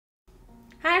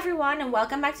Hi everyone and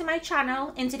welcome back to my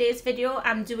channel. In today's video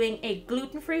I'm doing a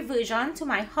gluten-free version to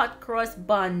my hot cross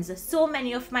buns. So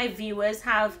many of my viewers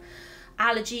have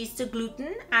allergies to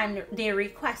gluten and they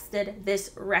requested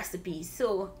this recipe.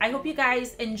 So I hope you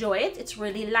guys enjoy it. It's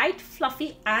really light,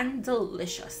 fluffy and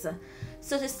delicious.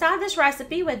 So to start this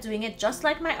recipe, we're doing it just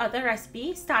like my other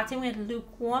recipe, starting with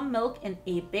lukewarm milk in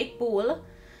a big bowl.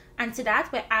 And to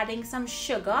that we're adding some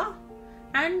sugar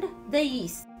and the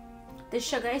yeast. The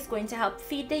sugar is going to help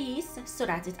feed the yeast so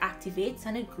that it activates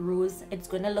and it grows. It's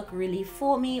going to look really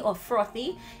foamy or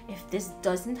frothy. If this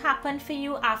doesn't happen for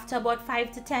you after about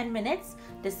 5 to 10 minutes,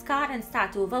 discard and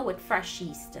start over with fresh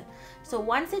yeast. So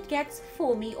once it gets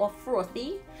foamy or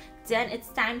frothy, then it's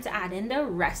time to add in the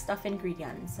rest of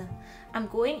ingredients. I'm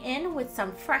going in with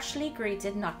some freshly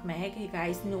grated nutmeg. You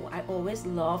guys know I always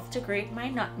love to grate my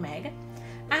nutmeg.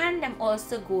 And I'm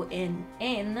also going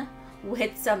in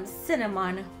with some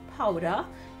cinnamon powder.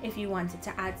 If you wanted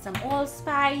to add some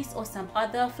allspice or some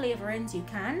other flavorings, you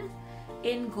can.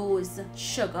 In goes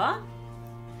sugar,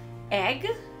 egg,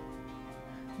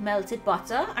 melted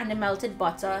butter, and the melted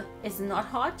butter is not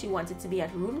hot, you want it to be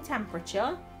at room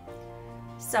temperature.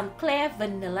 Some clear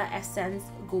vanilla essence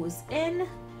goes in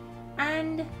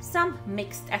and some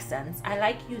mixed essence. I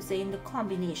like using the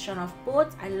combination of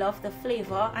both. I love the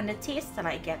flavor and the taste that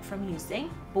I get from using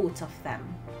both of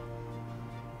them.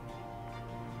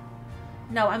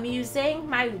 Now I'm using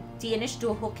my Danish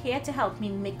dough hook here to help me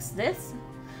mix this.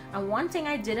 And one thing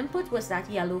I didn't put was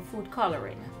that yellow food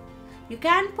coloring. You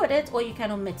can put it or you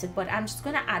can omit it, but I'm just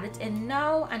going to add it in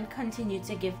now and continue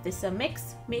to give this a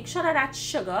mix. Make sure that that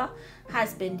sugar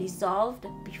has been dissolved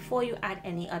before you add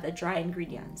any other dry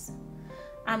ingredients.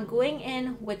 I'm going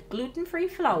in with gluten-free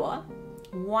flour,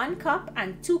 1 cup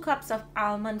and 2 cups of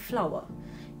almond flour.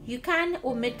 You can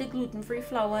omit the gluten-free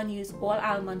flour and use all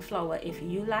almond flour if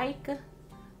you like.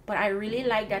 But I really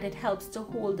like that it helps to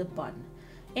hold the bun.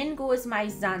 In goes my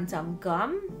xanthum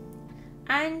gum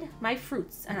and my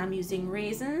fruits, and I'm using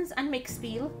raisins and mixed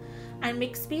peel. And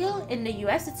mixed peel in the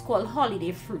US it's called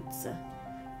holiday fruits.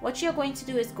 What you're going to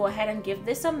do is go ahead and give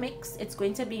this a mix. It's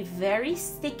going to be very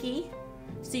sticky,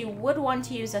 so you would want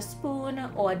to use a spoon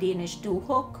or a Danish dough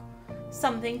hook,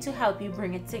 something to help you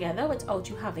bring it together without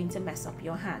you having to mess up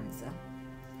your hands.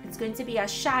 It's going to be a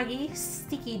shaggy,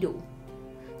 sticky dough.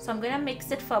 So I'm going to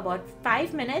mix it for about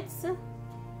 5 minutes,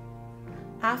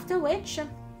 after which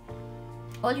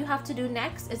all you have to do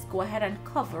next is go ahead and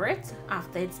cover it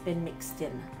after it's been mixed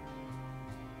in.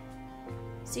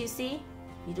 So you see,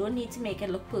 you don't need to make it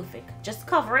look perfect. Just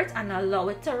cover it and allow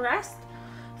it to rest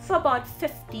for about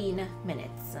 15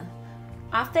 minutes.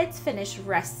 After it's finished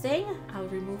resting, I'll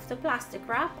remove the plastic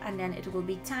wrap and then it will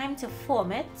be time to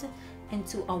form it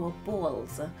into our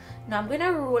balls. Now I'm going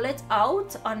to roll it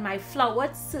out on my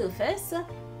floured surface.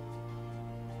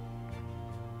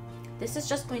 This is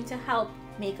just going to help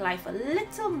make life a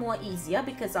little more easier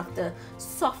because of the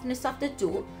softness of the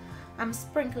dough. I'm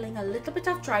sprinkling a little bit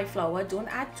of dry flour, don't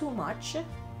add too much.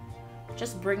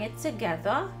 Just bring it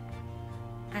together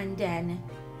and then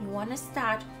you want to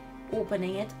start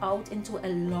opening it out into a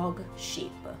log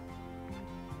shape.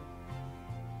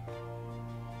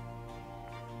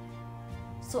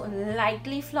 So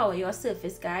lightly flour your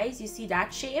surface, guys. You see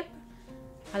that shape?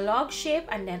 A log shape,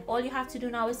 and then all you have to do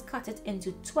now is cut it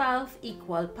into 12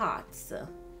 equal parts.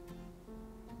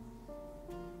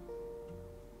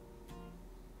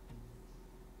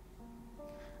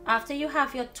 After you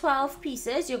have your 12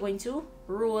 pieces, you're going to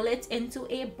roll it into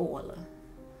a ball.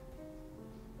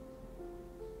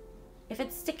 If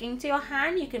it's sticking to your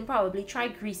hand, you can probably try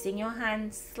greasing your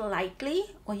hand slightly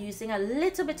or using a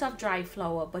little bit of dry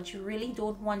flour, but you really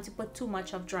don't want to put too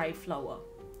much of dry flour.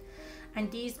 And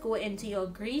these go into your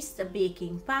greased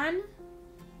baking pan.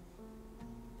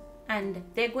 And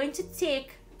they're going to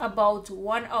take about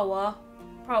 1 hour,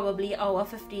 probably hour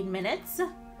 15 minutes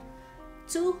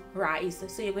to rise.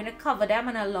 So you're going to cover them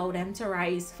and allow them to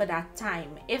rise for that time.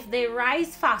 If they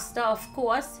rise faster, of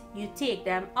course, you take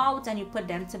them out and you put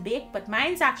them to bake, but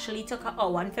mine's actually took an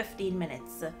hour and 15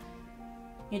 minutes.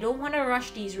 You don't want to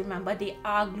rush these, remember they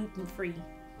are gluten-free.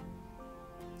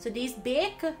 So these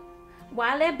bake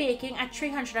while they're baking at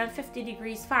 350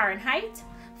 degrees Fahrenheit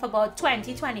for about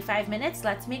 20-25 minutes.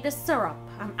 Let's make the syrup.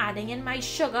 I'm adding in my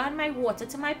sugar and my water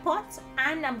to my pot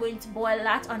and I'm going to boil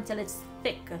that until it's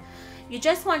thick. You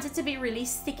just want it to be really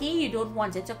sticky, you don't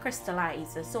want it to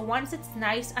crystallize. So once it's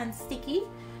nice and sticky,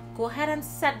 go ahead and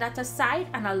set that aside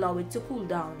and allow it to cool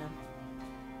down.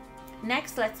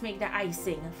 Next, let's make the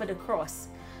icing for the cross.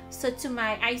 So to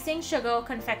my icing sugar or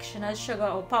confectioner's sugar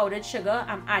or powdered sugar,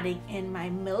 I'm adding in my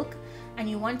milk. And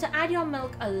you want to add your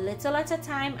milk a little at a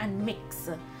time and mix.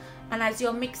 And as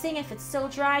you're mixing, if it's still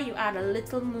dry, you add a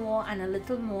little more and a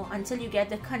little more until you get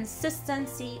the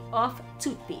consistency of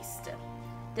toothpaste.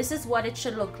 This is what it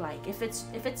should look like. If it's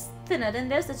thinner than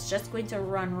this, it's just going to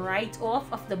run right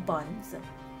off of the buns.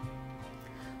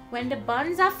 When the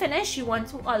buns are finished, you want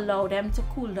to allow them to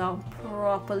cool down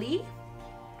properly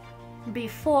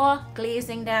before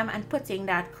glazing them and putting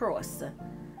that cross.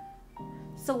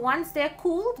 So once they're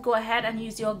cooled, go ahead and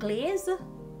use your glaze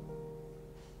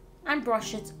and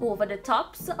brush it over the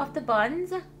tops of the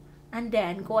buns, and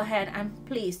then go ahead and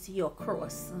place your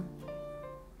cross.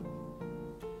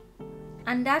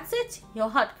 And that's it. Your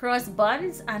hot cross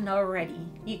buns are now ready.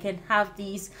 You can have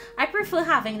these. I prefer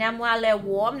having them while they're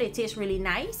warm. They taste really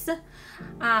nice.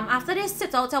 After they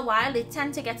sit out a while, they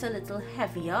tend to get a little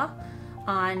heavier.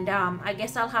 And I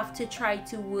guess I'll have to try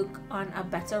to work on a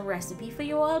better recipe for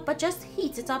you all. But just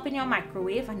heat it up in your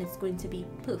microwave and it's going to be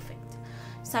perfect.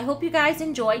 So I hope you guys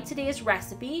enjoyed today's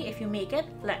recipe. If you make it,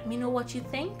 let me know what you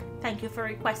think. Thank you for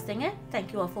requesting it.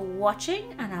 Thank you all for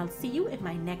watching, and I'll see you in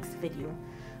my next video.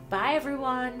 Bye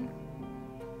everyone.